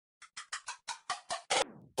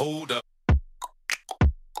Hold up.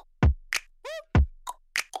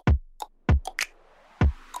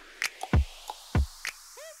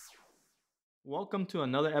 Welcome to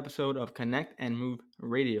another episode of Connect and Move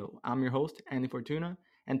Radio. I'm your host, Andy Fortuna,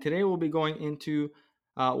 and today we'll be going into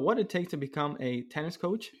what it takes to become a tennis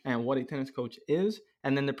coach and what a tennis coach is,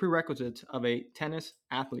 and then the prerequisites of a tennis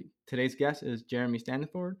athlete. Today's guest is Jeremy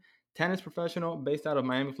Standiford, tennis professional based out of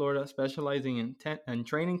Miami, Florida, specializing in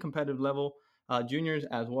training competitive level juniors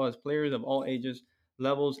as well as players of all ages,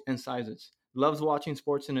 levels, and sizes. Loves watching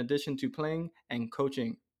sports in addition to playing and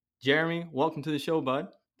coaching. Jeremy, welcome to the show, bud.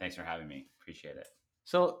 Thanks for having me. Appreciate it.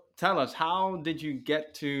 So tell us, how did you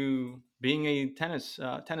get to being a tennis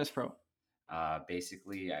pro?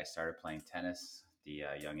 Basically, I started playing tennis at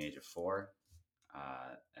the young age of 4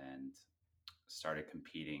 and started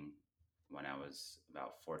competing when I was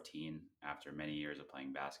about 14 after many years of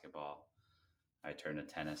playing basketball. I turned to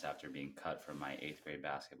tennis after being cut from my 8th grade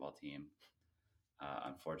basketball team.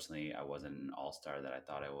 Unfortunately, I wasn't an all-star that I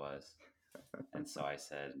thought I was. And so I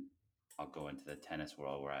said, I'll go into the tennis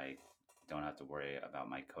world where I don't have to worry about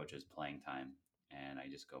my coach's playing time. And I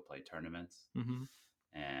just go play tournaments Mm-hmm.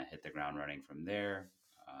 and hit the ground running from there.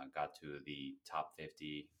 Got to the top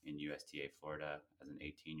 50 in USTA Florida as an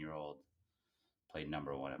 18-year-old. Played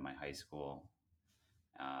number 1 at my high school.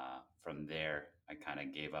 From there, I kind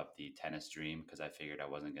of gave up the tennis dream because I figured I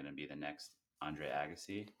wasn't going to be the next Andre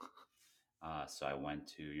Agassi. So I went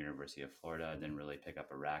to University of Florida. Didn't really pick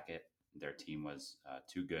up a racket. Their team was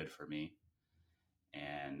too good for me.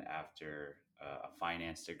 And after a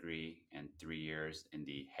finance degree and 3 years in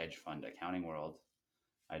the hedge fund accounting world,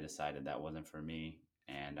 I decided that wasn't for me.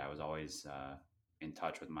 And I was always in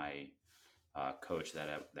touch with my coach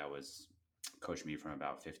that was coached me from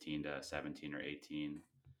about 15 to 17 or 18.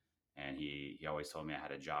 And he always told me I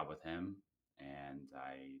had a job with him. And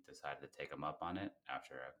I decided to take him up on it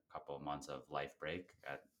after a couple of months of life break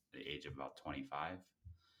at the age of about 25.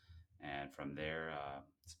 And from there,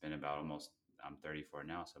 it's been about I'm 34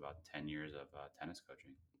 now, so about 10 years of tennis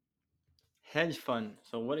coaching. Hedge fund.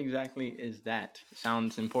 So what exactly is that?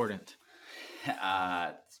 Sounds important.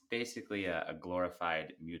 It's basically a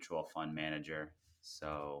glorified mutual fund manager.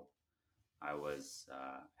 So I was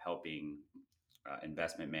helping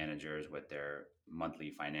investment managers with their monthly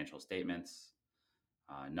financial statements.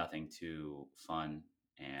 Nothing too fun.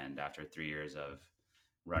 And after 3 years of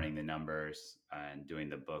running the numbers and doing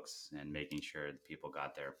the books and making sure that people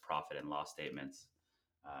got their profit and loss statements,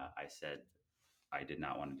 I said I did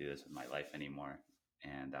not want to do this with my life anymore.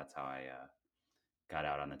 And that's how I got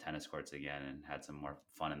out on the tennis courts again and had some more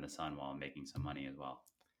fun in the sun while making some money as well.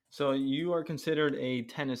 So you are considered a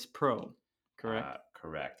tennis pro, correct?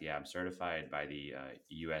 Correct. Yeah, I'm certified by the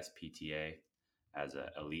USPTA as an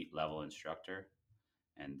elite level instructor.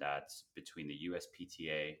 And that's between the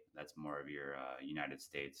USPTA, that's more of your United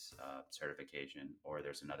States certification, or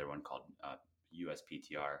there's another one called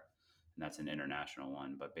USPTR, and that's an international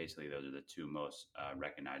one. But basically, those are the two most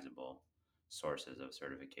recognizable sources of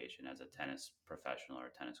certification as a tennis professional or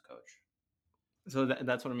tennis coach. So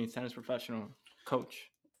that's what it means, tennis professional, coach,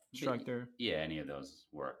 instructor. Yeah, any of those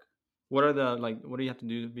work. What are what do you have to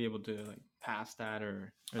do to be able to pass that,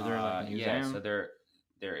 or is there an exam? So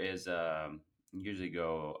there is you usually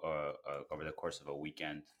go over the course of a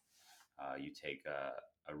weekend. You take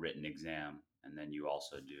a written exam, and then you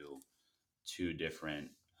also do 2 different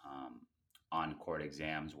on-court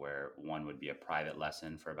exams where one would be a private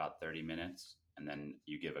lesson for about 30 minutes, and then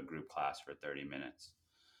you give a group class for 30 minutes.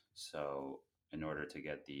 So in order to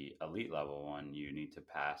get the elite level one, you need to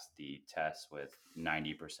pass the test with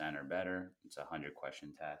 90% or better. It's a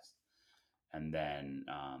 100-question test. And then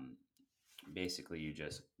basically you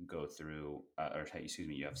just go through,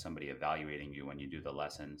 you have somebody evaluating you when you do the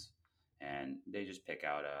lessons, and they just pick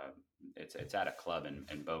out it's at a club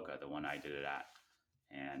in Boca, the one I did it at.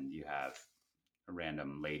 And you have a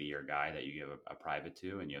random lady or guy that you give a private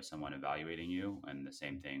to, and you have someone evaluating you, and the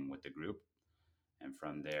same thing with the group. And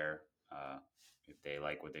from there, if they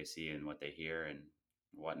like what they see and what they hear and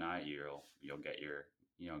whatnot, you'll get your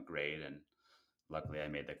grade. And luckily I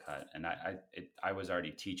made the cut. And I was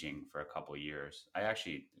already teaching for a couple of years. I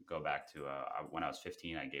actually go back to when I was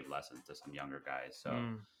 15, I gave lessons to some younger guys. So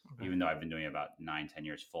Okay. even though I've been doing it about 9-10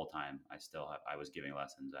 years full time, I was giving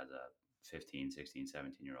lessons as a 15, 16,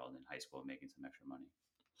 17-year-old in high school, making some extra money.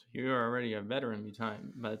 So you're already a veteran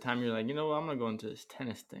by the time you're like, you know what, I'm gonna go into this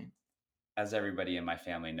tennis thing. As everybody in my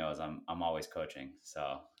family knows, I'm always coaching.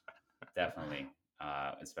 So definitely.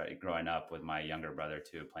 Especially growing up with my younger brother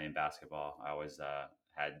too, playing basketball. I always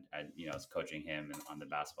was coaching him on the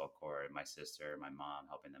basketball court. My sister, my mom,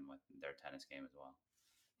 helping them with their tennis game as well.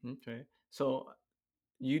 Okay. So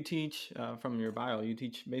you teach from your bio. You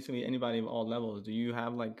teach basically anybody of all levels. Do you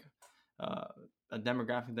have like uh, a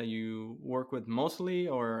demographic that you work with mostly,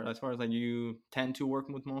 or as far as like you tend to work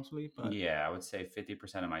with mostly? But Yeah, I would say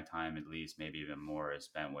 50% of my time, at least, maybe even more, is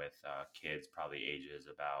spent with kids, probably ages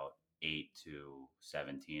about 8 to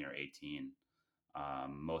 17 or 18.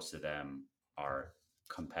 Most of them are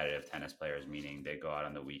competitive tennis players, meaning they go out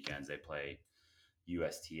on the weekends, they play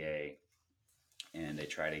USTA, and they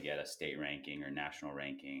try to get a state ranking or national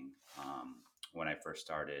ranking. When I first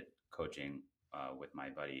started coaching with my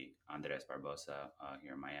buddy Andres Barbosa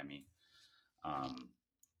here in Miami, um,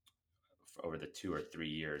 for over the 2 or 3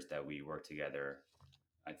 years that we worked together,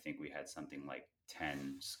 I think we had something like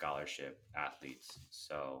 10 scholarship athletes.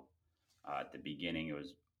 So at the beginning, it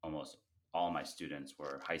was almost all my students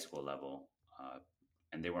were high school level,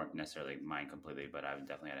 and they weren't necessarily mine completely, but I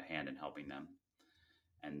definitely had a hand in helping them.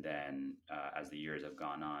 And then as the years have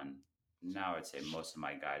gone on, now I'd say most of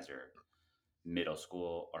my guys are middle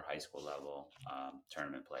school or high school level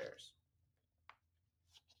tournament players.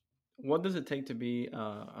 what does it take to be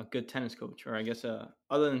a good tennis coach, or I guess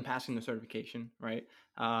other than passing the certification, right?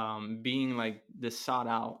 Being like this sought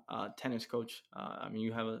out tennis coach. I mean,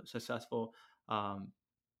 you have a successful um,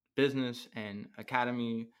 business and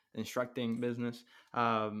academy instructing business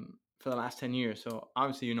for the last 10 years. So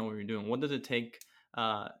obviously, you know what you're doing. What does it take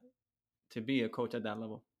uh, to be a coach at that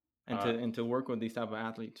level Uh, and to work with these type of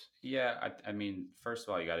athletes? yeah, I mean, first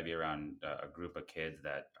of all, you got to be around a group of kids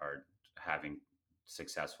that are having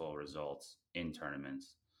successful results in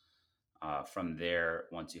tournaments. From there,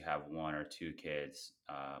 once you have one or two kids,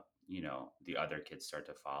 the other kids start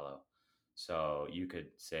to follow. So you could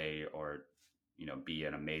say, or be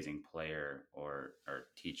an amazing player, or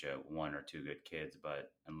teach one or two good kids,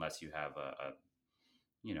 but unless you have a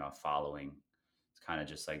following, it's kind of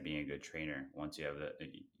just like being a good trainer. Once you have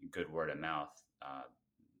a good word of mouth,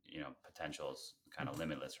 potential is kind of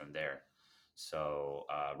limitless from there. So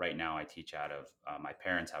right now, I teach out of my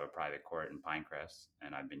parents have a private court in Pinecrest,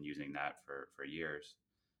 and I've been using that for years.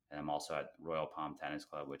 And I'm also at Royal Palm Tennis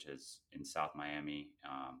Club, which is in South Miami.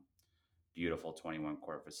 Beautiful 21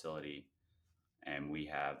 court facility, and we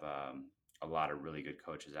have a lot of really good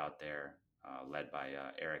coaches out there, led by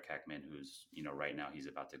Eric Heckman, who's right now he's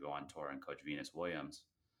about to go on tour and coach Venus Williams.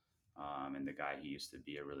 And the guy, he used to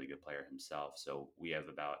be a really good player himself. So we have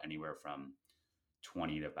about anywhere from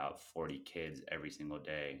 20 to about 40 kids every single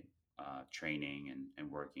day, training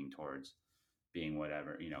and working towards being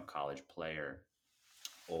whatever, college player,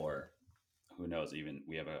 or who knows, even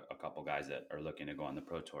we have a couple guys that are looking to go on the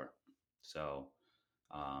pro tour. So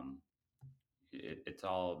um, it's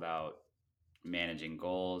all about managing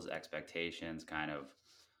goals, expectations, kind of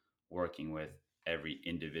working with every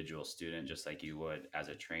individual student, just like you would as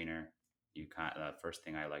a trainer. The first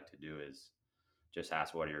thing I like to do is just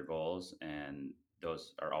ask what are your goals, and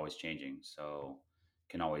those are always changing. So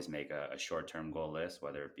can always make a short-term goal list,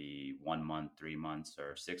 whether it be 1 month, 3 months,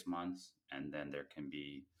 or 6 months, and then there can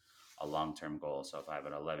be a long-term goal. So if I have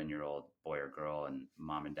an 11-year-old boy or girl, and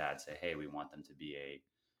mom and dad say, hey, we want them to be a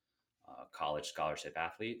college scholarship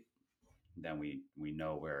athlete, then we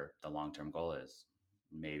know where the long-term goal is.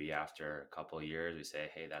 Maybe after a couple of years we say,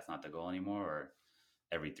 hey, that's not the goal anymore, or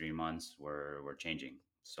every 3 months we're changing.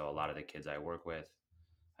 So a lot of the kids I work with,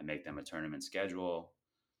 I make them a tournament schedule.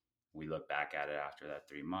 We look back at it after that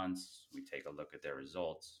 3 months. We take a look at their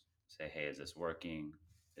results, say, hey, is this working?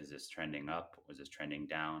 Is this trending up? Was this trending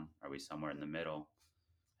down? Are we somewhere in the middle?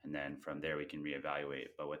 And then from there we can reevaluate.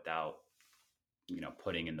 But without,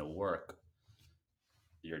 putting in the work,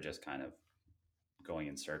 you're just kind of going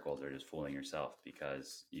in circles or just fooling yourself,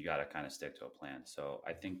 because you got to kind of stick to a plan. So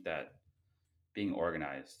I think that being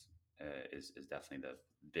organized is definitely the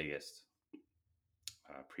biggest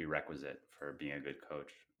prerequisite for being a good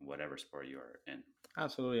coach, whatever sport you are in.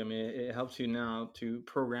 Absolutely. I mean, it helps you now to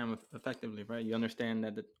program effectively, right? You understand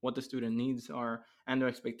that what the student needs are and their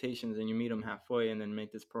expectations, and you meet them halfway, and then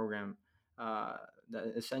make this program uh, that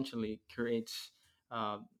essentially creates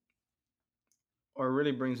uh, or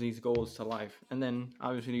really brings these goals to life. And then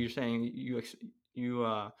obviously, you're saying you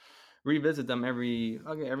revisit them every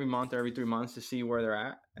month or every 3 months to see where they're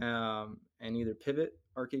at, and either pivot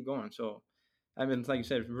or keep going. So I mean, like you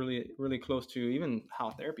said, it's really, really close to even how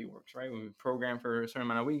therapy works, right? When we program for a certain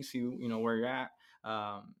amount of weeks, you know where you're at,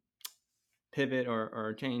 um, pivot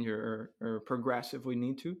or change or progress if we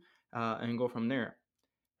need to, and go from there.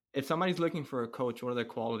 If somebody's looking for a coach, what are the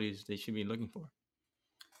qualities they should be looking for?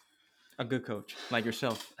 A good coach, like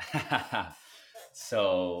yourself.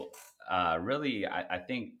 So, really, I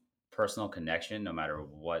think personal connection, no matter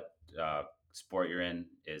what sport you're in,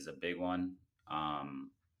 is a big one.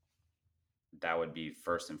 Um, that would be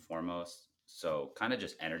first and foremost. So kind of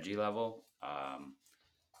just energy level,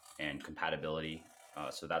 and compatibility.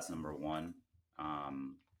 So that's number one.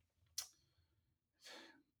 Um,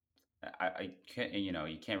 I can't,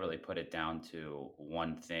 you can't really put it down to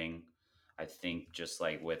one thing. I think just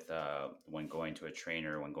like with when going to a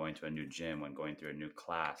trainer, when going to a new gym, when going through a new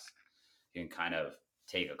class, you can kind of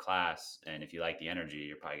take a class, and if you like the energy,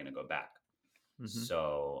 you're probably going to go back. Hmm.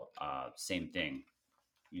 So same thing.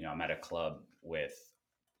 I'm at a club with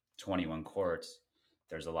 21 courts.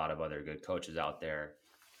 There's a lot of other good coaches out there.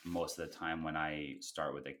 Most of the time when I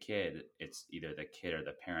start with a kid, it's either the kid or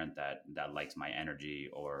the parent that likes my energy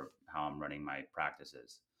or how I'm running my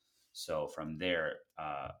practices. So from there,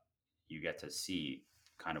 you get to see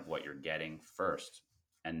kind of what you're getting first,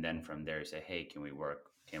 and then from there you say, hey, can we work?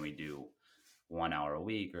 Can we do 1 hour a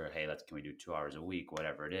week? Or hey, let's can we do 2 hours a week?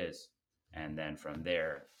 Whatever it is, and then from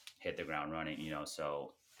there hit the ground running.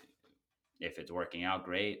 So if it's working out,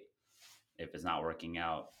 great. If it's not working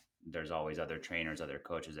out, there's always other trainers, other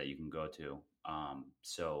coaches that you can go to.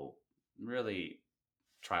 So really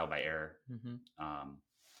trial by error. Hmm. Um,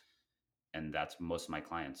 and that's most of my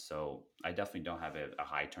clients. So I definitely don't have a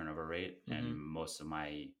high turnover rate. And Hmm. most of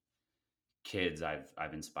my kids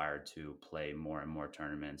I've inspired to play more and more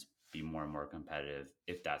tournaments, be more and more competitive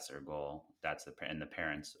if that's their goal. And the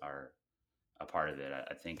parents are a part of it.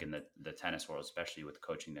 I think in the tennis world, especially with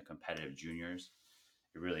coaching the competitive juniors,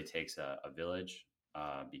 it really takes a village,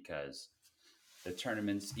 because the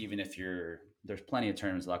tournaments, even if there's plenty of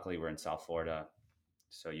tournaments. Luckily, we're in South Florida,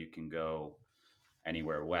 so you can go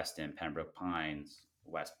anywhere: Weston, Pembroke Pines,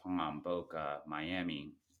 West Palm, Boca,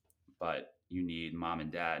 Miami. But you need mom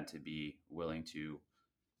and dad to be willing to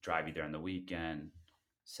drive you there on the weekend,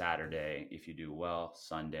 Saturday if you do well,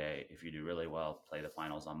 Sunday if you do really well, play the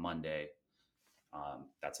finals on Monday.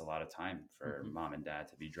 That's a lot of time for Hmm. mom and dad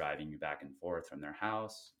to be driving you back and forth from their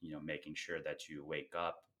house, making sure that you wake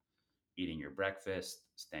up, eating your breakfast,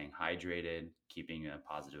 staying hydrated, keeping a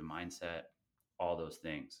positive mindset, all those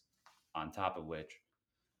things. On top of which,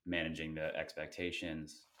 managing the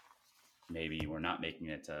expectations. Maybe we're not making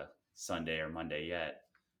it to Sunday or Monday yet,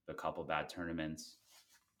 a couple bad tournaments,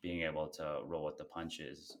 being able to roll with the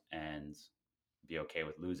punches and be okay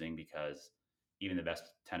with losing, because even the best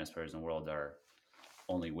tennis players in the world are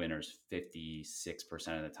only winners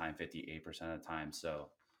 56% of the time, 58% of the time. So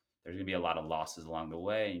there's going to be a lot of losses along the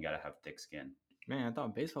way, and you got to have thick skin. Man, I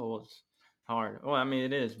thought baseball was hard. Well, I mean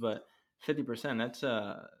it is, but 50%. That's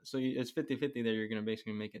it's 50-50 that you're gonna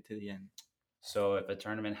basically make it to the end. So if a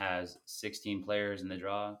tournament has 16 players in the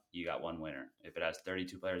draw, you got one winner. If it has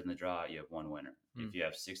 32 players in the draw, you have one winner. Mm. If you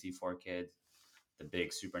have 64 kids, the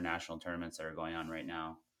big super national tournaments that are going on right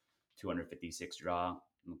now, 256 draw,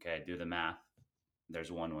 okay, do the math.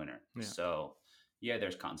 There's one winner. Yeah. So yeah,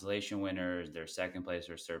 there's consolation winners, there's second place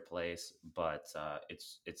or third place, but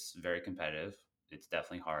it's very competitive. It's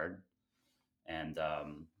definitely hard, and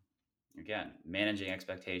again, managing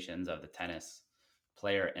expectations of the tennis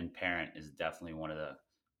player and parent is definitely one of the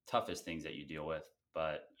toughest things that you deal with.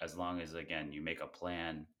 But as long as, again, you make a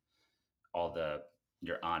plan,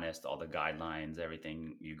 you're honest, all the guidelines,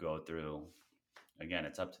 everything you go through, again,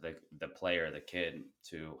 it's up to the player, the kid,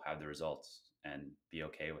 to have the results and be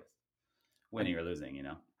okay with I, winning or losing.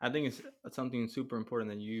 I think it's something super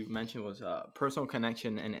important that you mentioned was personal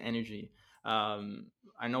connection and energy. Um,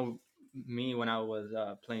 I know me when I was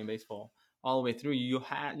playing baseball all the way through, you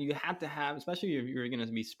had to have, especially if you're going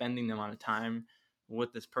to be spending the amount of time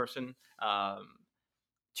with this person,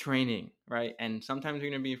 training, right? And sometimes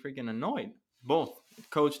you're going to be freaking annoyed, both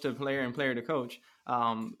coach to player and player to coach.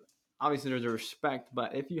 Um, Obviously, there's a respect,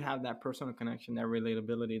 but if you have that personal connection, that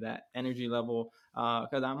relatability, that energy level,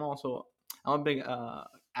 because I'm a big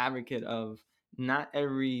advocate of not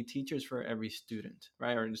every teacher's for every student,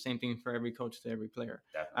 right? Or the same thing for every coach to every player.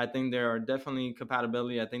 I Definitely. think there are definitely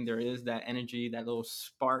compatibility. I think there is that energy, that little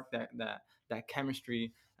spark, that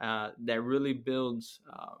chemistry that really builds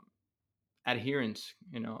adherence,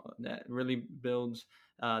 that really builds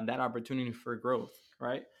that opportunity for growth,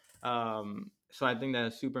 right? So I think that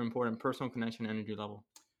is super important. Personal connection, energy level.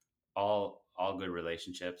 All good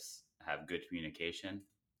relationships have good communication.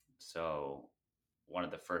 So one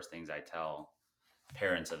of the first things I tell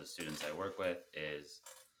parents of the students I work with is,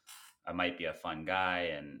 I might be a fun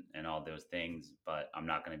guy and all those things, but I'm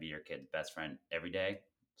not going to be your kid's best friend every day.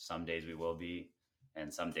 Some days we will be,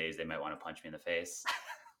 and some days they might want to punch me in the face.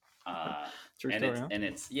 Uh, True and story, it's huh? and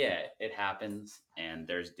it's yeah, it happens. And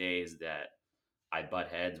there's days that I butt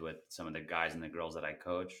heads with some of the guys and the girls that I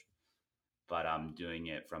coach, but I'm doing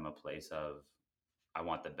it from a place of, I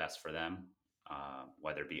want the best for them,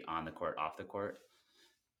 whether it be on the court, off the court.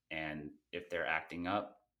 And if they're acting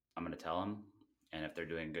up, I'm going to tell them. And if they're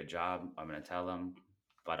doing a good job, I'm going to tell them.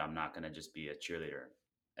 But I'm not going to just be a cheerleader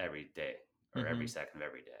every day or every Mm-hmm. second of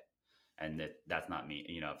every day. And that's not me.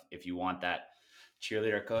 If you want that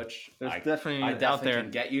cheerleader coach, There's I definitely out definitely there.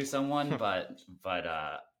 can get you someone. But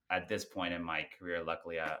at this point in my career,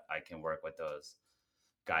 luckily, I can work with those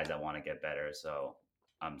guys that want to get better. So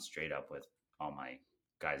I'm straight up with all my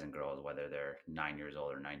guys and girls, whether they're 9 years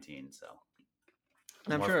old or 19. So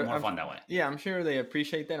And I'm more sure, more fun that way. yeah, I'm sure they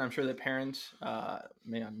appreciate that. I'm sure the parents,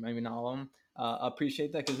 maybe not all of them,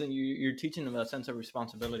 appreciate that because then you're teaching them a sense of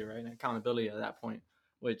responsibility, right, and accountability at that point.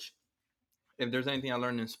 Which, if there's anything I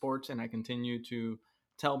learned in sports, and I continue to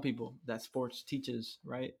tell people that sports teaches,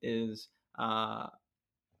 right, is uh,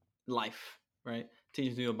 life, right?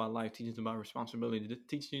 Teaches you about life, teaches you about responsibility,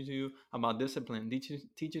 teaches you about discipline,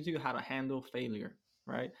 teaches you how to handle failure,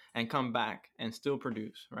 right? And come back and still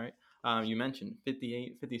produce, right? You mentioned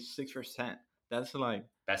 58, 56%. That's like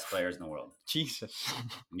Best players in the world. Jesus.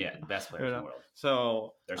 Yeah, best You players in know? the world.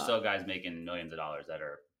 So There's still guys making millions of dollars that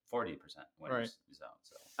are 40% right. winners. So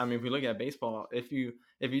I mean, if we look at baseball, if you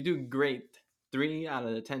do great 3 out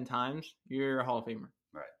of the 10 times, you're a Hall of Famer.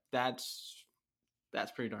 right.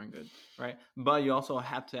 That's pretty darn good, right? But you also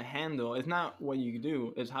have to handle. It's not what you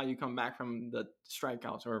do; it's how you come back from the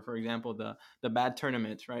strikeouts, or for example, the bad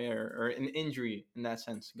tournaments, right, or an injury in that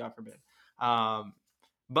sense, God forbid.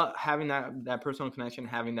 But having that personal connection,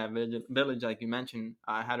 having that village, like you mentioned,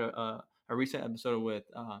 I had a recent episode with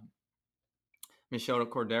Michelle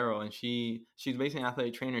Cordero, and she's basically an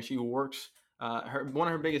athletic trainer. She works. One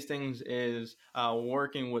of her biggest things is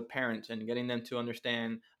working with parents and getting them to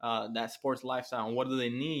understand that sports lifestyle and what do they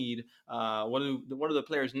need, what do the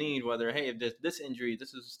players need. Whether, hey, if there's this injury,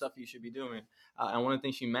 this is the stuff you should be doing. And one of the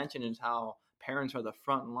things she mentioned is how parents are the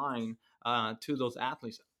front line to those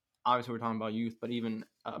athletes. Obviously, we're talking about youth, but even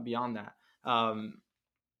beyond that.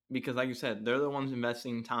 Because, like you said, they're the ones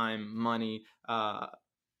investing time, money,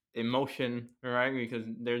 emotion, right? Because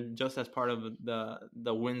they're just as part of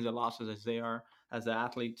the wins and losses as they are as the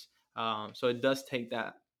athletes. So it does take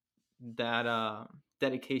that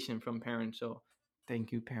dedication from parents. So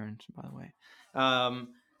thank you, parents, by the way.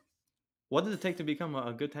 What does it take to become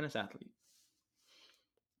a good tennis athlete?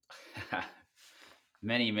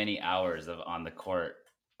 Many hours on the court.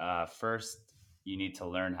 First, you need to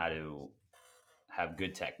learn how to have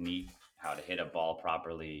good technique, how to hit a ball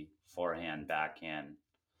properly, forehand, backhand,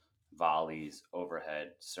 volleys,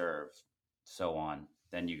 overhead, serve, so on.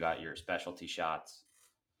 Then you got your specialty shots.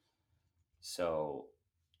 So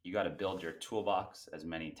you got to build your toolbox, as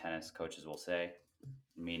many tennis coaches will say,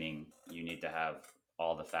 meaning you need to have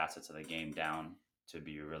all the facets of the game down to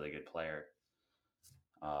be a really good player.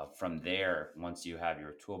 From there, once you have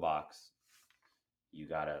your toolbox, you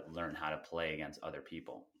got to learn how to play against other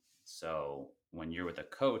people. So when you're with a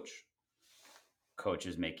coach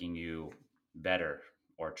is making you better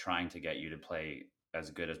or trying to get you to play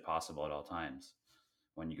as good as possible at all times.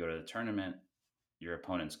 When you go to the tournament, your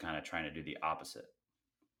opponent's kind of trying to do the opposite.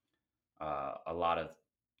 A lot of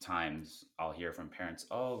times I'll hear from parents,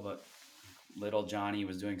 oh, but little Johnny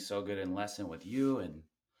was doing so good in lesson with you. And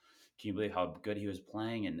can you believe how good he was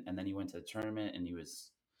playing? And then he went to the tournament and it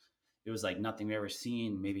was like nothing we ever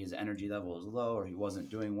seen. Maybe his energy level was low or he wasn't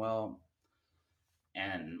doing well.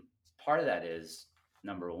 And part of that is,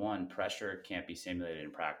 number one, pressure can't be simulated in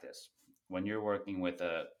practice. When you're working with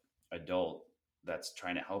a adult that's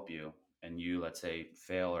trying to help you and you, let's say,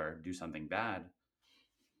 fail or do something bad,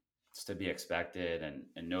 it's to be expected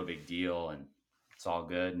and no big deal. And it's all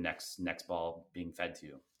good. Next ball being fed to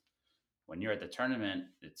you. When you're at the tournament,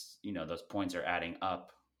 it's, those points are adding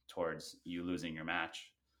up towards you losing your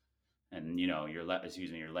match. And, you're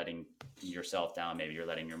letting yourself down. Maybe you're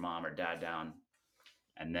letting your mom or dad down.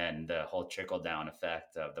 And then the whole trickle down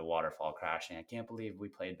effect of the waterfall crashing. I can't believe we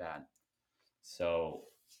played bad. So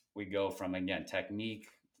we go from, again, technique,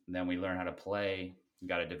 then we learn how to play. You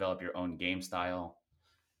got to develop your own game style.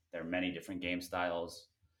 There are many different game styles.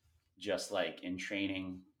 Just like in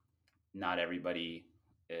training, not everybody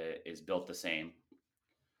is built the same.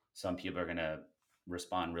 Some people are going to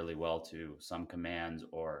respond really well to some commands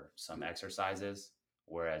or some exercises,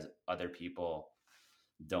 whereas other people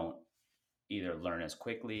don't either learn as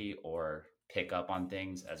quickly or pick up on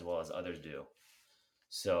things as well as others do.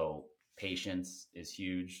 So patience is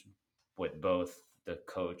huge with both the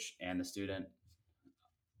coach and the student.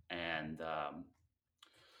 And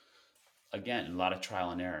again, a lot of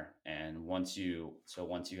trial and error. And once you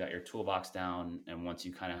got your toolbox down and once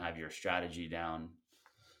you kind of have your strategy down,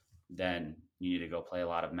 then you need to go play a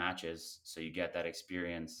lot of matches so you get that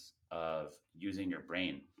experience of using your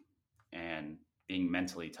brain and being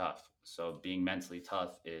mentally tough. So being mentally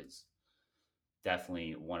tough is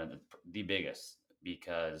definitely one of the biggest,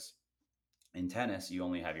 because in tennis you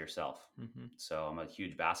only have yourself. Mm-hmm. So I'm a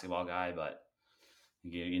huge basketball guy, but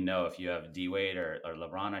if you have D Wade or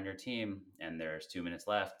LeBron on your team and there's 2 minutes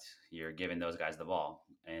left, you're giving those guys the ball.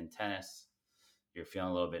 In tennis, you're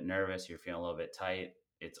feeling a little bit nervous, you're feeling a little bit tight.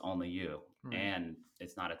 It's only you, Right. and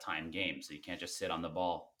it's not a time game, so you can't just sit on the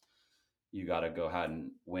ball. You got to go ahead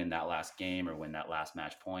and win that last game or win that last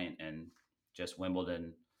match point. And just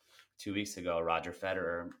Wimbledon 2 weeks ago, Roger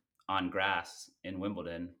Federer on grass in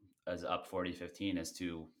Wimbledon as up 40-15 as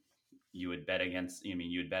to you would bet against,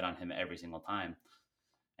 you would bet on him every single time.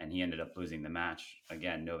 And he ended up losing the match.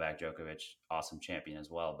 Again, Novak Djokovic, awesome champion as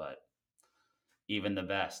well. But even the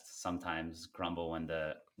best sometimes crumble when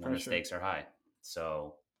the stakes are high.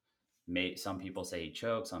 So some people say he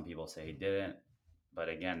choked, some people say he didn't. But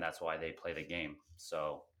again, that's why they play the game.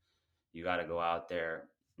 So you got to go out there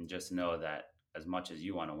and just know that as much as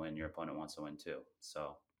you want to win, your opponent wants to win too.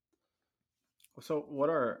 So what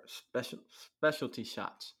are specialty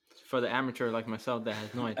shots for the amateur like myself that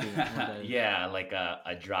has no idea what that is? Yeah, like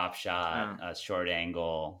a drop shot, a short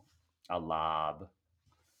angle, a lob,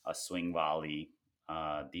 a swing volley.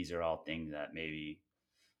 These are all things that maybe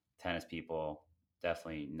tennis people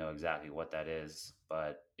definitely know exactly what that is.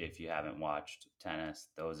 But if you haven't watched tennis,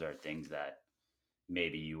 those are things that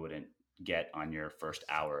maybe you wouldn't get on your first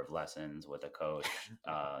hour of lessons with a coach.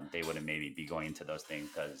 They wouldn't maybe be going into those things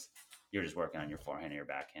because you're just working on your forehand and your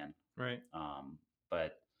backhand. Right.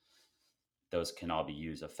 But those can all be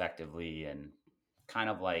used effectively. And kind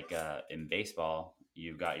of like in baseball,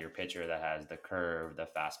 you've got your pitcher that has the curve, the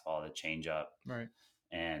fastball, the changeup. Right.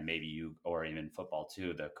 And maybe or even football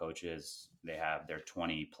too, the coaches, they have their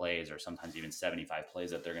 20 plays or sometimes even 75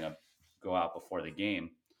 plays that they're going to go out before the game.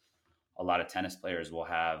 A lot of tennis players will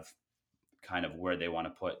have kind of where they want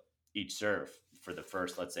to put each serve for the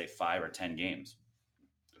first, let's say, 5 or 10 games.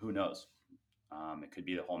 Who knows? It could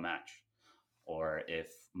be the whole match. Or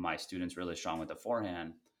if my student's really strong with the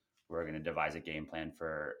forehand, we're going to devise a game plan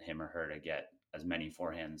for him or her to get as many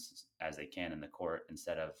forehands as they can in the court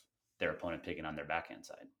instead of their opponent picking on their backhand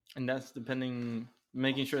side. And that's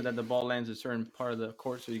making sure that the ball lands a certain part of the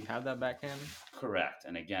court so you have that backhand? Correct.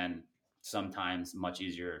 And again, sometimes much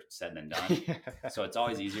easier said than done. So it's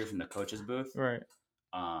always easier from the coach's booth. Right.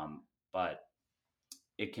 But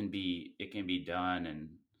it can be done. And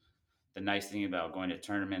the nice thing about going to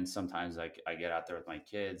tournaments, sometimes I get out there with my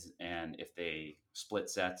kids, and if they split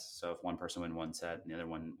sets, so if one person wins one set and the other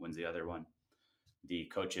one wins the other one, the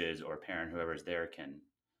coaches or parent, whoever's there, can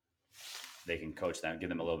coach them, give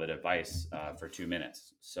them a little bit of advice for 2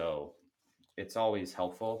 minutes. So it's always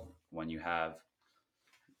helpful when you have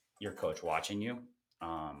your coach watching you.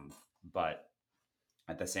 But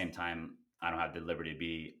at the same time, I don't have the liberty to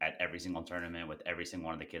be at every single tournament with every single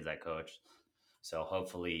one of the kids I coach. So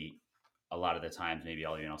hopefully a lot of the times, maybe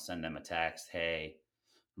I'll send them a text. Hey,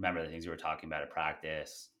 remember the things we were talking about at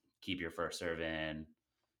practice, keep your first serve in,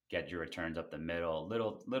 get your returns up the middle,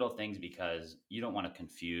 little things, because you don't want to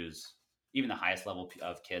confuse even the highest level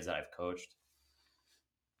of kids that I've coached.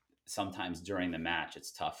 Sometimes during the match,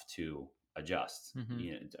 it's tough to adjust.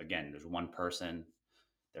 Mm-hmm. Again, there's one person,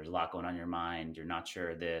 there's a lot going on in your mind. You're not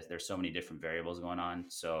sure of this. There's so many different variables going on.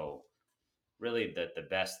 So really the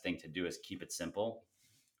best thing to do is keep it simple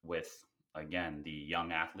with, again, the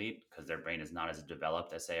young athlete, because their brain is not as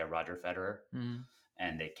developed as, say, a Roger Federer. Mm-hmm.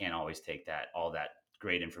 And they can't always take all that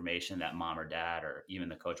great information that mom or dad or even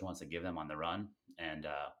the coach wants to give them on the run. And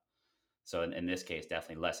so in this case,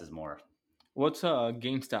 definitely less is more. What's a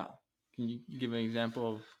game style? Can you give an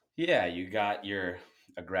example of? Yeah, you got your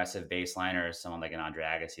aggressive baseliner, someone like an Andre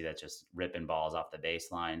Agassi that's just ripping balls off the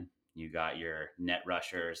baseline. You got your net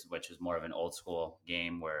rushers, which is more of an old school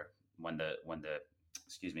game where when the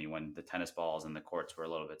tennis balls and the courts were a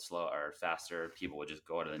little bit slow or faster, people would just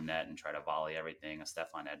go to the net and try to volley everything. A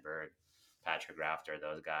Stefan Edberg, Patrick Rafter,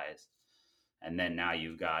 those guys. And then now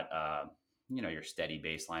you've got your steady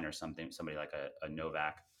baseline or somebody like a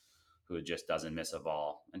Novak, who just doesn't miss a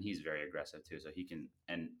ball, and he's very aggressive too. So he can,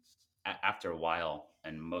 and after a while,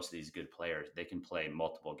 and most of these good players, they can play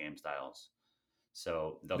multiple game styles.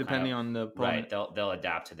 So they'll depending on the opponent. Right, they'll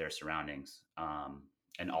adapt to their surroundings.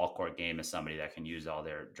 An all court game is somebody that can use all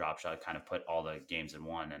their drop shot, kind of put all the games in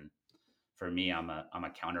one. And for me, I'm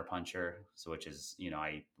a counter puncher, so which is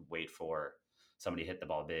I wait for somebody to hit the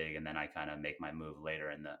ball big, and then I kind of make my move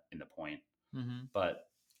later in the point. Mm-hmm. But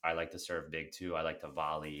I like to serve big too. I like to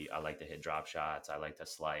volley. I like to hit drop shots. I like to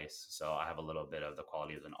slice. So I have a little bit of the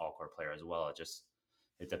quality of an all-court player as well.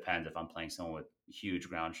 It depends. If I'm playing someone with huge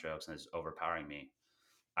ground strokes and is overpowering me,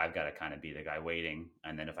 I've got to kind of be the guy waiting.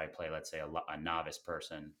 And then if I play, let's say, a novice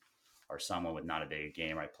person or someone with not a big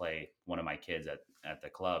game, or I play one of my kids at the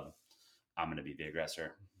club, I'm going to be the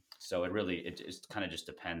aggressor. So it just kind of just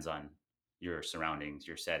depends on your surroundings,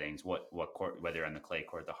 your settings, what court, whether you're on the clay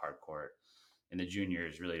court, the hard court. And the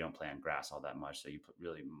juniors really don't play on grass all that much, so you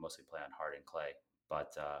really mostly play on hard and clay.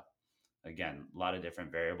 But again, a lot of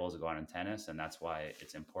different variables go on in tennis, and that's why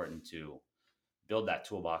it's important to build that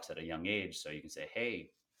toolbox at a young age, so you can say,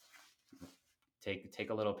 "Hey, take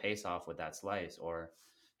a little pace off with that slice," or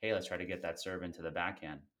 "Hey, let's try to get that serve into the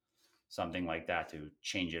backhand," something like that to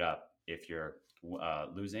change it up. If you're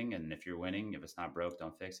losing, and if you're winning, if it's not broke,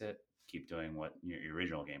 don't fix it. Keep doing what your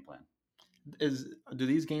original game plan. Do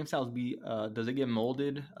these game styles be does it get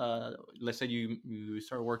molded? Let's say you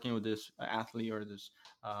start working with this athlete or this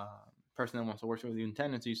person that wants to work with you in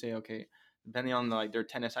tennis. You say, okay, depending on like their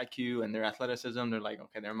tennis IQ and their athleticism, they're like,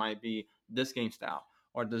 okay, there might be this game style,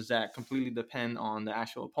 or does that completely depend on the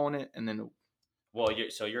actual opponent? And then, Well,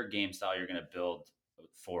 so your game style you're going to build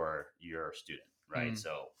for your student, right?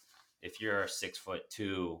 So if you're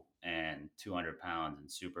 6'2" and 200 pounds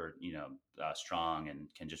and super, strong and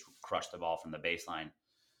can just crush the ball from the baseline,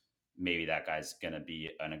 maybe that guy's going to be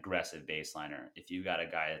an aggressive baseliner. If you got a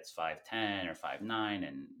guy that's 5'10" or 5'9"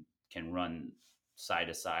 and can run side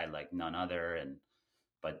to side like none other,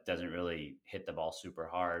 but doesn't really hit the ball super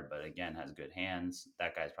hard, but again has good hands,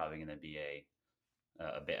 that guy's probably going to be a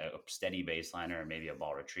steady baseliner or maybe a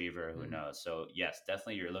ball retriever. Who knows? So yes,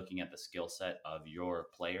 definitely you're looking at the skill set of your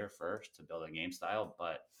player first to build a game style,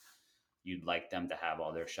 but you'd like them to have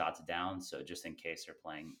all their shots down. So just in case they're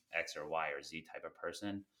playing X or Y or Z type of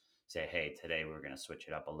person, say, hey, today we're going to switch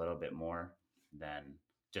it up a little bit more. Then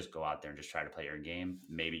just go out there and just try to play your game.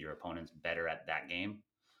 Maybe your opponent's better at that game,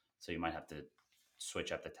 so you might have to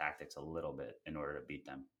switch up the tactics a little bit in order to beat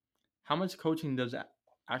them. how much coaching does that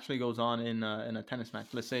actually goes on in a tennis match?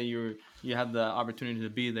 Let's say you have the opportunity to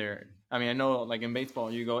be there. I mean, I know like in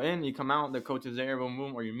baseball, you go in, you come out, the coach is there, boom,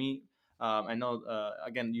 boom, or you meet. I know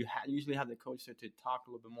again, you usually have the coach there to talk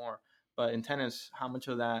a little bit more. But in tennis, how much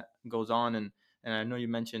of that goes on? And I know you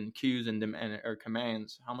mentioned cues and or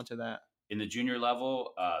commands. How much of that? In the junior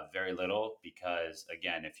level, very little, because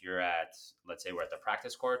again, if you're at, let's say we're at the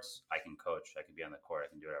practice courts, I can coach, I can be on the court, I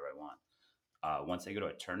can do whatever I want. Once they go to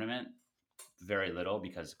a tournament, very little,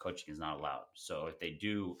 because coaching is not allowed. So if they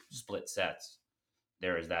do split sets,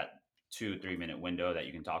 there is that 2-3 minute window that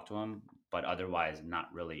you can talk to them, but otherwise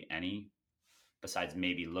not really any, besides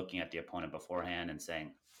maybe looking at the opponent beforehand and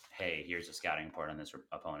saying, hey, here's a scouting report on this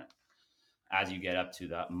opponent. As you get up to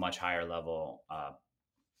the much higher level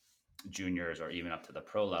juniors, or even up to the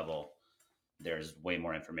pro level, there's way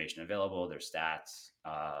more information available. There's stats.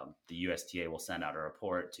 The USTA will send out a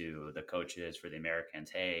report to the coaches for the Americans.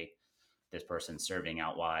 Hey, this person's serving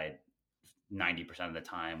out wide 90% of the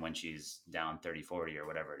time when she's down 30-40 or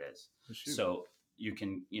whatever it is. So you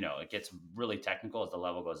can, it gets really technical as the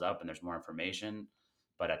level goes up and there's more information.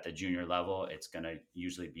 But at the junior level, it's going to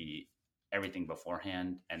usually be everything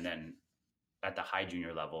beforehand. And then at the high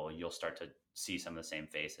junior level, you'll start to see some of the same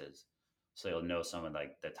faces. So you'll know some of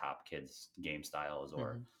like the top kids' game styles,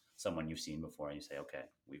 or someone you've seen before, and you say, okay,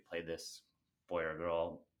 we played this boy or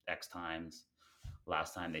girl X times.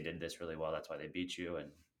 Last time they did this really well. That's why they beat you. And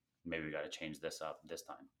maybe we got to change this up this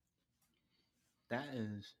time. That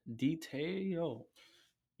is detail.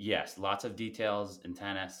 Yes, lots of details in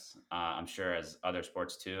tennis. I'm sure as other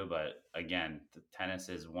sports too. But again, the tennis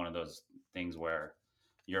is one of those things where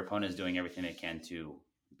your opponent is doing everything they can to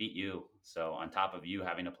beat you. So on top of you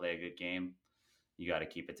having to play a good game, you got to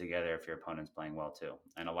keep it together if your opponent's playing well too.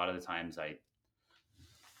 And a lot of the times I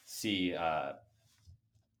see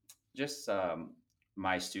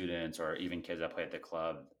my students, or even kids that play at the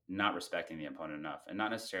club, not respecting the opponent enough. And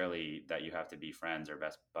not necessarily that you have to be friends or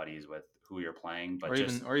best buddies with who you're playing, but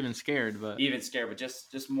even scared, but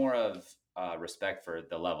just more of respect for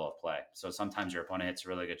the level of play. So sometimes your opponent hits a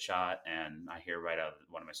really good shot, and I hear right out of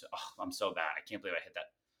one of my, oh, I'm so bad, I can't believe I hit that.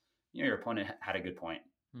 Your opponent had a good point.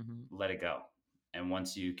 Let it go. And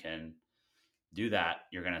once you can do that,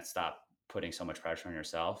 you're going to stop putting so much pressure on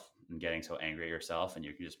yourself and getting so angry at yourself, and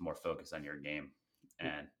you can just more focus on your game.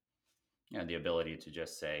 And the ability to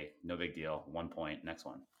just say, no big deal, 1 point, next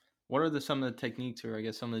one. What are some of the techniques, or I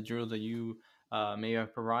guess some of the drills that you may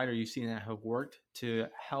have provided or you've seen that have worked to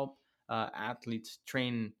help athletes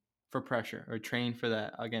train for pressure or train for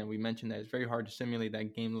that? Again, we mentioned that it's very hard to simulate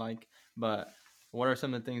that game but what are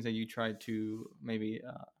some of the things that you try to maybe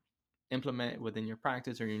implement within your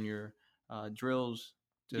practice or in your drills?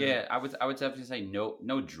 Yeah, I would definitely say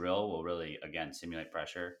no drill will really, again, simulate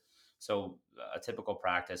pressure. So a typical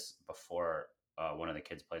practice before one of the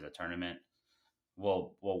kids plays a tournament,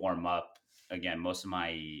 we'll warm up. Again, most of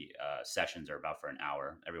my sessions are about for an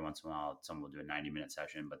hour. Every once in a while, someone will do a 90-minute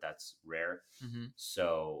session, but that's rare. Mm-hmm.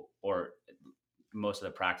 So, or most of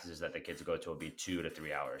the practices that the kids go to will be 2 to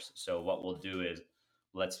 3 hours. So what we'll do is,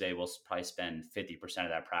 let's say we'll probably spend 50% of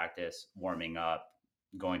that practice warming up,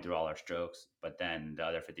 going through all our strokes, but then the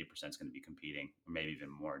other 50% is going to be competing, or maybe even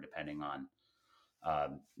more, depending on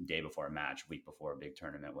day before a match, week before a big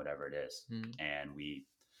tournament, whatever it is. Mm-hmm. And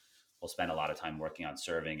we'll spend a lot of time working on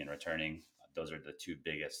serving and returning. Those are the two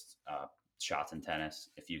biggest shots in tennis.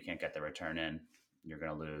 If you can't get the return in, you're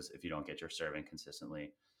going to lose. If you don't get your serving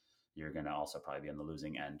consistently, you're going to also probably be on the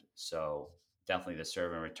losing end. So definitely the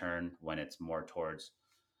serve and return when it's more towards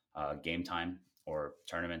game time or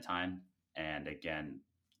tournament time. And again,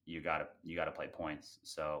 you gotta play points.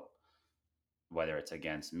 So whether it's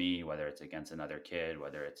against me, whether it's against another kid,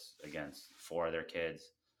 whether it's against four other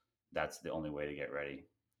kids, that's the only way to get ready.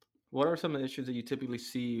 What are some of the issues that you typically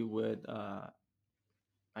see with, I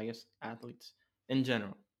guess, athletes in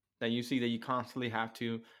general, that you see that you constantly have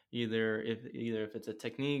to either if it's a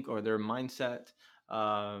technique or their mindset,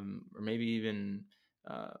 or maybe even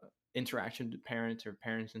uh, interaction with parents or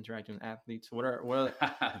parents interacting with athletes? What are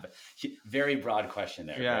Very broad question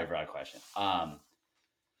there. yeah. Very broad question.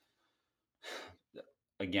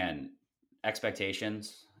 Again,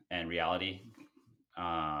 expectations and reality.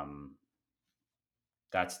 Um,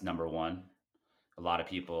 that's number one. A lot of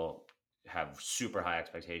people have super high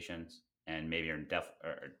expectations and maybe are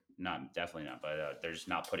definitely not, but they're just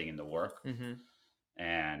not putting in the work. Mm-hmm.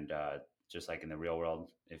 And just like in the real world,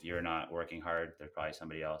 if you're not working hard, there's probably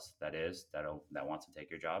somebody else that wants to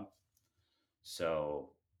take your job.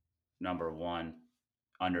 So number one,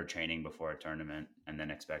 under training before a tournament and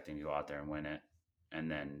then expecting to go out there and win it,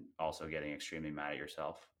 and then also getting extremely mad at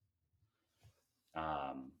yourself.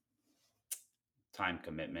 Um, Time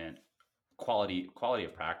commitment, quality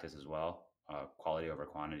of practice as well, quality over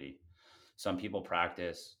quantity. Some people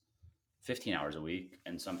practice 15 hours a week,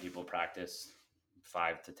 and some people practice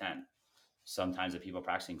 5 to 10. Sometimes the people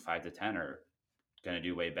practicing 5 to 10 are going to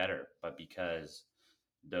do way better, but because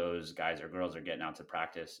those guys or girls are getting out to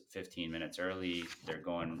practice 15 minutes early, they're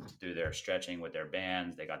going through their stretching with their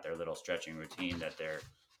bands, they got their little stretching routine that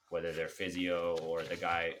whether they're physio or the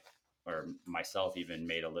guy or myself even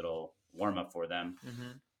made a little warm up for them.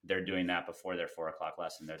 Mm-hmm. They're doing that before their 4 o'clock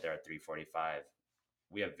lesson. They're there at 3:45.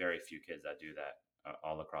 We have very few kids that do that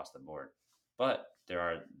all across the board, but there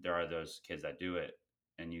are those kids that do it,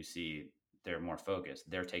 and you see they're more focused.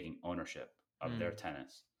 They're taking ownership of their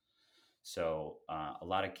tennis. So a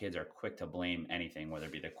lot of kids are quick to blame anything, whether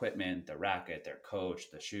it be the equipment, the racket, their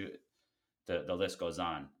coach, the shoe. The list goes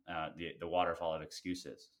on. The waterfall of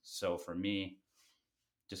excuses. So for me,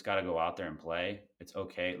 just got to go out there and play. It's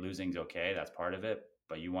okay. Losing's okay. That's part of it.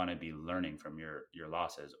 But you want to be learning from your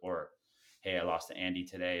losses. Or, hey, I lost to Andy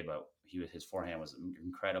today, but his forehand was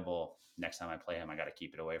incredible. Next time I play him, I got to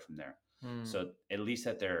keep it away from there. So at least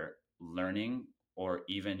that they're learning, or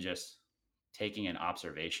even just taking an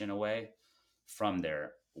observation away from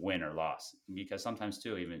their win or loss. Because sometimes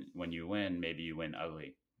too, even when you win, maybe you win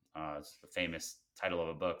ugly. It's the famous title of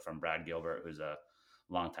a book from Brad Gilbert, who's a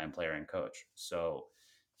longtime player and coach. So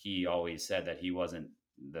he always said that he wasn't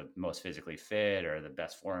the most physically fit or the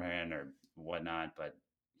best forehand or whatnot, but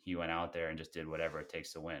he went out there and just did whatever it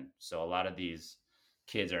takes to win. So a lot of these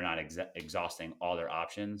kids are not exhausting all their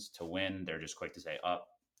options to win. They're just quick to say, "Oh,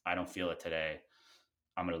 I don't feel it today.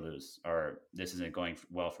 I'm going to lose," or "This isn't going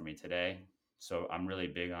well for me today." So I'm really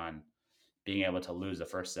big on being able to lose the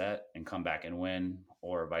first set and come back and win,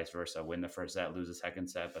 or vice versa, win the first set, lose the second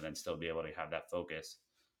set, but then still be able to have that focus,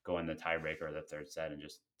 go in the tiebreaker or the third set and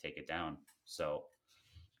just take it down. So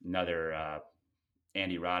another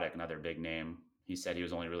Andy Roddick, another big name, he said he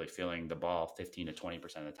was only really feeling the ball 15 to 20%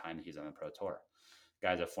 of the time that he's on the pro tour.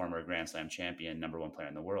 Guy's a former Grand Slam champion, number one player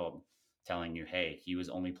in the world, telling you, hey, he was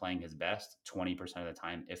only playing his best 20% of the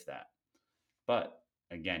time, if that. But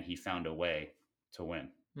again, he found a way to win.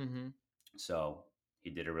 Mm-hmm. So he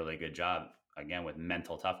did a really good job, again, with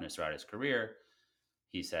mental toughness throughout his career.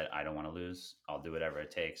 He said, I don't want to lose. I'll do whatever it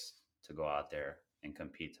takes to go out there and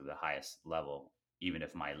compete to the highest level, even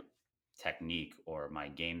if my technique or my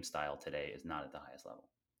game style today is not at the highest level.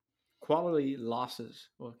 Quality losses.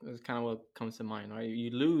 Well, that's kind of what comes to mind, right?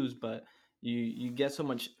 You lose, but you get so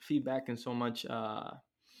much feedback and so much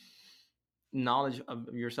knowledge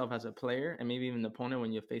of yourself as a player, and maybe even the opponent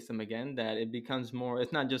when you face them again, that it becomes more.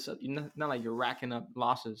 It's not just not like you're racking up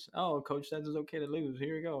losses. Oh, coach says it's okay to lose.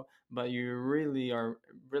 Here you go. But you really are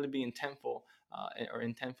really being intentful, or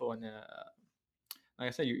intentful, and like I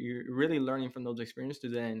said, you're really learning from those experiences to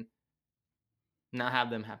then not have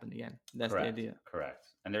them happen again. That's the Correct. idea. Correct.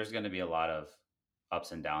 And there's going to be a lot of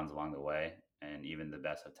ups and downs along the way. And even the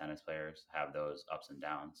best of tennis players have those ups and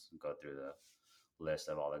downs. Go through the list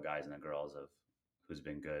of all the guys and the girls of who's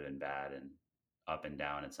been good and bad and up and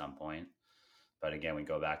down at some point. But again, we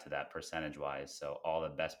go back to that percentage wise. So all the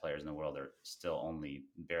best players in the world are still only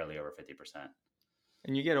barely over 50%.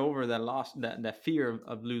 And you get over that loss, that fear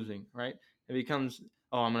of losing, right? It becomes,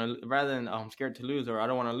 oh, I'm gonna, rather than, oh, I'm scared to lose, or I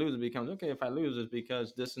don't want to lose. It becomes, okay, if I lose, it's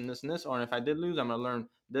because this and this and this, or if I did lose, I'm gonna learn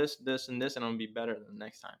this, this, and this, and I'm gonna be better the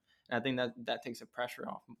next time. And I think that takes the pressure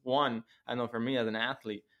off. One, I know for me as an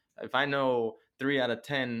athlete, if I know 3 out of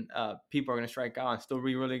 10 people are gonna strike out and still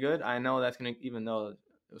be really good, I know that's gonna, even though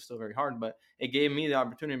it was still very hard, but it gave me the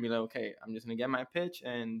opportunity to be like, okay, I'm just gonna get my pitch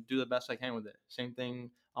and do the best I can with it. Same thing,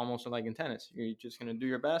 almost like in tennis. You're just gonna do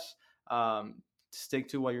your best, stick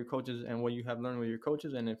to what your coaches and what you have learned with your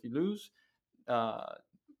coaches, and if you lose, uh,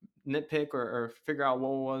 nitpick or figure out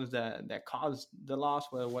what was that caused the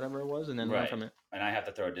loss, whatever it was, and then learn Right. from it. And I have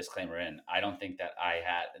to throw a disclaimer in. I don't think that I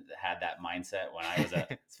had that mindset when I was a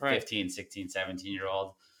Right. 15, 16,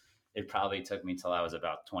 17-year-old. It probably took me till I was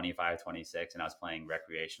about 25, 26, and I was playing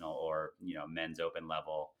recreational or, men's open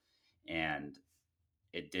level. And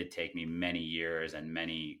it did take me many years and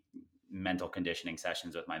many mental conditioning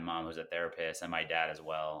sessions with my mom, who's a therapist, and my dad as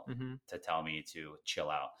well, Mm-hmm. to tell me to chill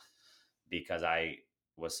out because I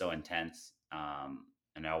was so intense.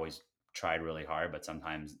 And I always tried really hard, but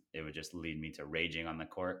sometimes it would just lead me to raging on the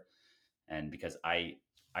court. And because I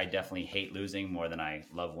definitely hate losing more than I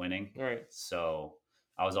love winning. Right. So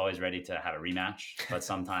I was always ready to have a rematch, but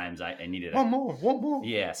sometimes I needed one more.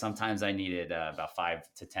 Yeah, sometimes I needed about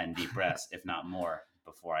 5 to 10 deep breaths, if not more,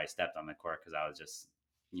 before I stepped on the court because I was just,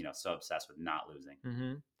 so obsessed with not losing.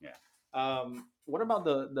 Mm-hmm. Yeah. What about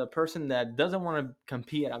the person that doesn't want to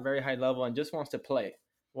compete at a very high level and just wants to play?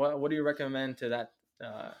 What do you recommend to that?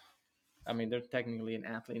 I mean, they're technically an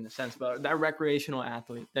athlete in a sense, but that recreational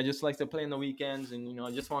athlete that just likes to play in the weekends and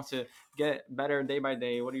just wants to get better day by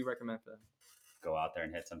day. What do you recommend for them? Go out there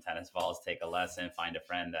and hit some tennis balls, take a lesson, find a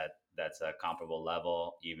friend that's a comparable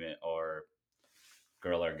level, even or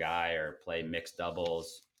girl or guy, or play mixed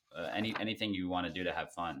doubles. Anything you want to do to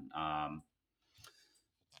have fun.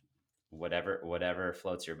 Whatever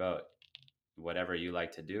floats your boat. Whatever you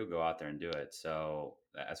like to do, go out there and do it. So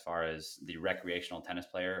as far as the recreational tennis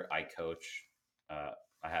player, I coach. I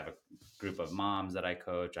have a group of moms that I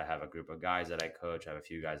coach. I have a group of guys that I coach. I have a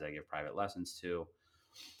few guys I give private lessons to.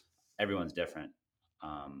 Everyone's different.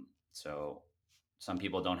 So some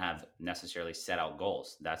people don't have necessarily set out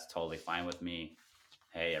goals. That's totally fine with me.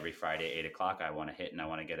 Hey, every Friday, 8:00, I want to hit and I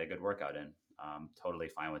want to get a good workout in. Totally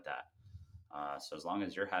fine with that. So as long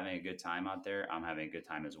as you're having a good time out there, I'm having a good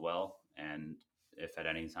time as well. And if at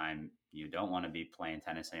any time you don't want to be playing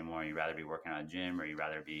tennis anymore, you'd rather be working at a gym or you'd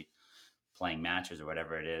rather be playing matches or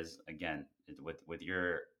whatever it is, again, with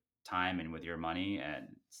your time and with your money,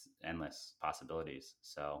 and it's endless possibilities.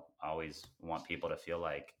 So I always want people to feel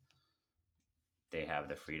like they have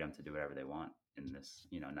the freedom to do whatever they want in this,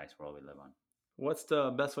 nice world we live on. What's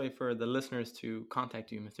the best way for the listeners to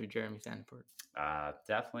contact you, Mr. Jeremy Sanford?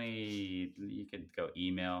 Definitely, you could go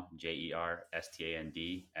email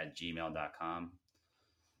jerstand@gmail.com.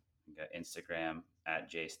 You got Instagram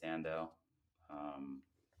 @jstando.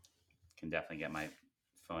 Can definitely get my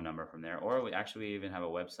phone number from there. Or we even have a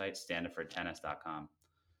website, standifordtennis.com.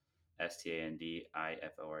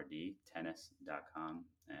 STANDIFORD tennis.com.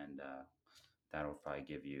 And that'll probably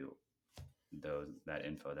give you that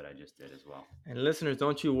info that I just did as well. And listeners,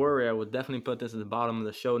 don't you worry. I will definitely put this at the bottom of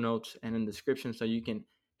the show notes and in the description so you can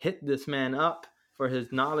hit this man up for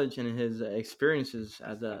his knowledge and his experiences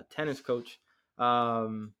as a tennis coach.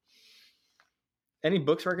 Any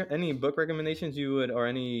book recommendations you would, or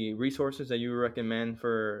any resources that you would recommend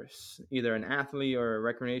for either an athlete or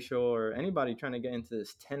recreational or anybody trying to get into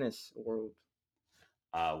this tennis world?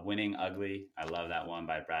 Winning Ugly. I love that one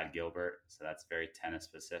by Brad Gilbert. So that's very tennis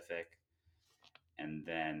specific. And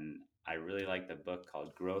then I really like the book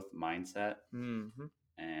called Growth Mindset. Mm-hmm.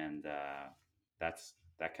 And that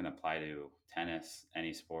can apply to tennis,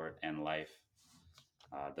 any sport, and life.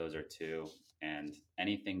 Those are two. And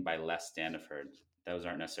anything by Les Standiford. Those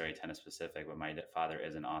aren't necessarily tennis specific, but my father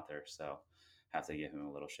is an author, so I have to give him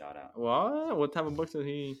a little shout out. What type of books did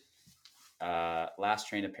he? Last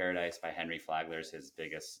Train to Paradise by Henry Flagler is his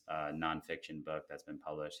biggest nonfiction book that's been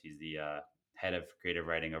published. He's the head of creative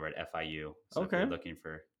writing over at FIU. So if you're looking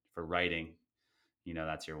for writing,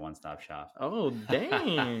 that's your one-stop shop. Oh,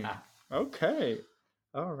 dang. Okay.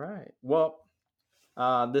 All right. Well,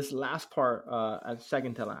 this last part,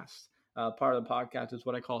 second to last, part of the podcast is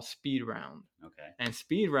what I call speed round. Okay. And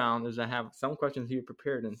speed round is I have some questions here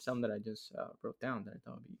prepared and some that I just wrote down that I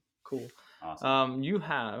thought would be cool. Awesome. You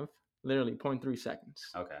have literally 0.3 seconds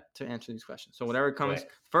Okay. to answer these questions. So whatever comes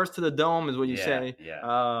Quick. first to the dome is what you Yeah, say.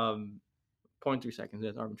 yeah. 0.3 seconds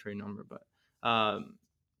is arbitrary number, but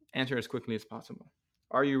answer as quickly as possible.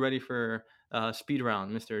 Are you ready for speed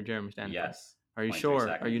round, Mr. Jeremy Stanford? Yes. Are you 0.3 sure?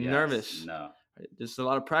 seconds. Are you Yes. nervous? No. There's a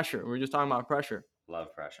lot of pressure. We're just talking about pressure.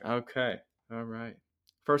 Love pressure. Okay. All right.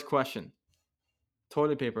 First question.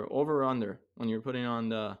 Toilet paper, over or under when you're putting on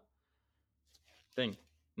the thing? You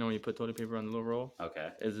know when you put toilet paper on the little roll? Okay.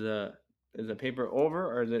 Is the paper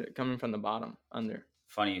over or is it coming from the bottom, under?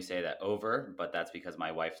 Funny you say that, over, but that's because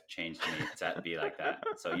my wife changed me to be like that.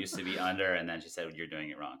 So it used to be under, and then she said you're doing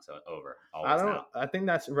it wrong. So over, always now. I think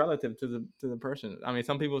that's relative to the person. I mean,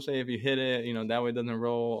 some people say if you hit it, that way it doesn't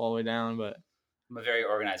roll all the way down. But I'm a very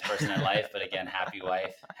organized person in life, but again, happy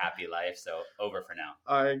wife, happy life. So over for now.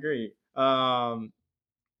 I agree.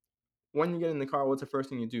 When you get in the car, what's the first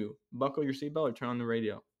thing you do? Buckle your seatbelt or turn on the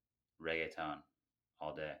radio? Reggaeton,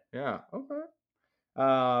 all day. Yeah. Okay.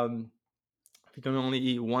 If you can only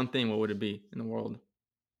eat one thing, what would it be in the world?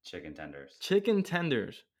 Chicken tenders. Chicken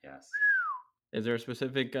tenders. Yes. Is there a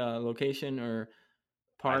specific location or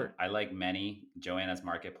part? I like many. Joanna's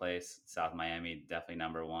Marketplace, South Miami, definitely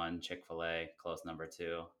number one. Chick-fil-A, close number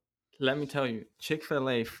two. Let me tell you,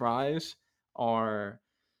 Chick-fil-A fries are.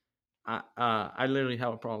 I literally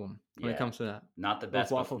have a problem when it comes to that. Not the Those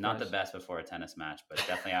best. waffle Not the fries. best before a tennis match, but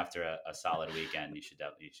definitely after a solid weekend, you should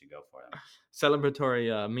go for them.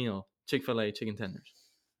 Celebratory meal, Chick-fil-A chicken tenders.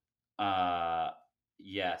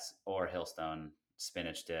 Yes, or Hillstone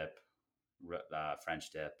spinach dip, French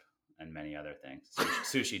dip, and many other things.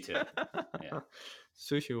 Sushi too. Yeah.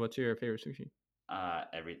 Sushi. What's your favorite sushi?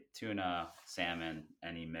 Every tuna, salmon,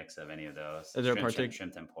 any mix of any of those. Is there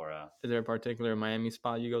shrimp tempura? Is there a particular Miami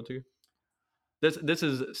spot you go to? This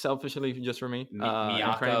is selfishly just for me.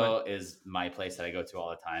 Miyako is my place that I go to all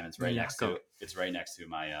the time. It's right next Miyako. to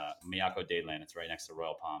my Miyako Dadeland. It's right next to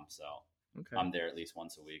Royal Palm, so Okay. I'm there at least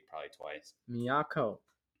once a week, probably twice. Miyako.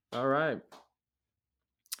 All right.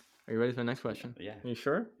 Are you ready for the next question? Yeah. You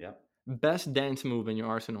sure? Yep. Best dance move in your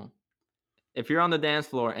arsenal. If you're on the dance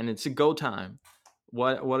floor and it's go time,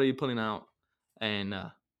 what are you pulling out? And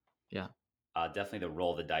yeah. Definitely the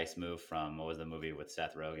roll the dice move from, what was the movie with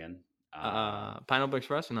Seth Rogen? Pineapple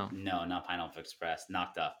Express or no? No, not Pineapple Express.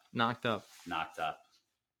 Knocked Up. Knocked Up.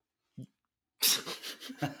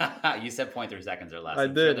 You said 0.3 seconds or less. I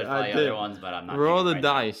I'm did. Sure there's probably I did. other ones, but I'm not. Roll the right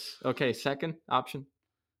dice. Now. Okay, second option.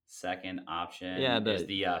 Second option Yeah, is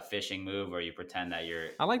the fishing move where you pretend that you're.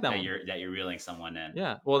 I like that that one. you're reeling someone in.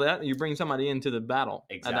 Yeah. Well, that you bring somebody into the battle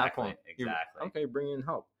Exactly. at that point. Exactly. Okay, bring in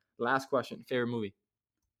help. Last question. Favorite movie?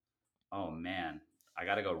 Oh man, I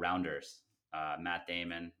gotta go Rounders. Matt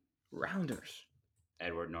Damon. Rounders.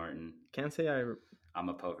 Edward Norton. Can't say I'm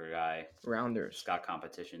a poker guy. Rounders. It's got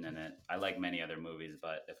competition in it. I like many other movies,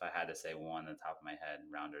 but if I had to say one on the top of my head,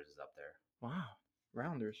 Rounders is up there. Wow.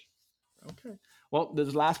 Rounders. Okay. Well,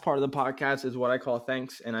 this last part of the podcast is what I call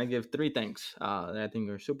thanks, and I give 3 thanks that I think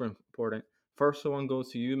are super important. First one goes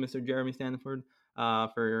to you, Mr. Jeremy Stanford,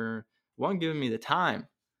 for one, giving me the time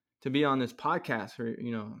to be on this podcast, for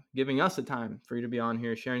giving us the time for you to be on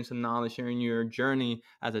here, sharing some knowledge, sharing your journey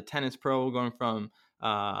as a tennis pro, going from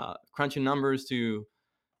crunching numbers to,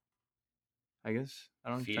 I guess,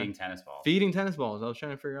 feeding tennis balls. Feeding tennis balls. I was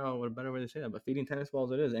trying to figure out what a better way to say that, but feeding tennis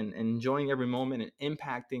balls it is, and enjoying every moment and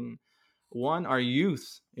impacting our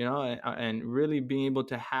youth, and really being able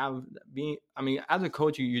to as a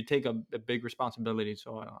coach, you take a big responsibility.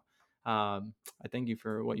 So I thank you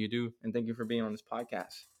for what you do, and thank you for being on this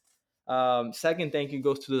podcast. Second thank you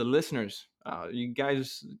goes to the listeners. You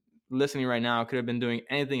guys listening right now could have been doing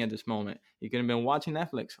anything at this moment. You could have been watching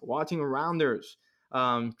Netflix, watching Rounders,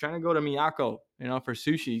 trying to go to Miyako, for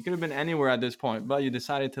sushi. You could have been anywhere at this point, but you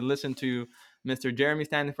decided to listen to Mr. Jeremy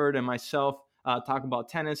Stanford and myself talk about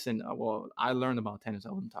tennis. And I learned about tennis.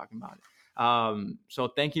 I wasn't talking about it. So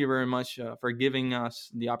thank you very much for giving us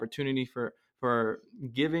the opportunity, for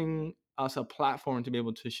giving us a platform to be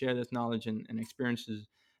able to share this knowledge and experiences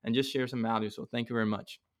and just share some value. So thank you very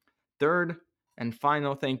much. Third and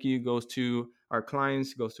final thank you goes to our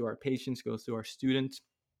clients, goes to our patients, goes to our students.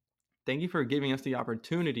 Thank you for giving us the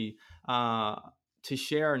opportunity to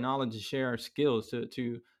share our knowledge, to share our skills,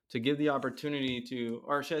 to give the opportunity to,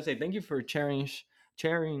 or should I say, thank you for cherishing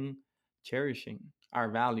our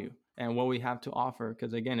value and what we have to offer.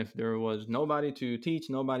 Because again, if there was nobody to teach,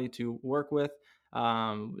 nobody to work with,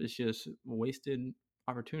 it's just wasted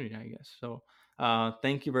opportunity, I guess. So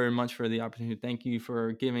thank you very much for the opportunity. Thank you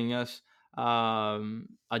for giving us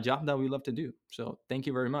a job that we love to do. So thank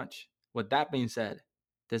you very much. With that being said,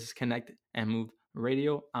 this is Connect and Move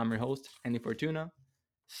Radio. I'm your host, Andy Fortuna,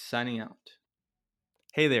 signing out.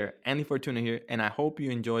 Hey there, Andy Fortuna here, and I hope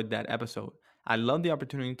you enjoyed that episode. I love the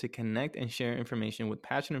opportunity to connect and share information with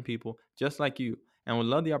passionate people just like you, and would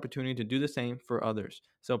love the opportunity to do the same for others.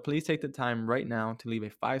 So please take the time right now to leave a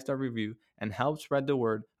 5-star review and help spread the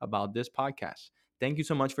word about this podcast. Thank you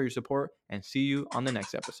so much for your support, and see you on the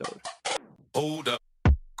next episode. Hold up.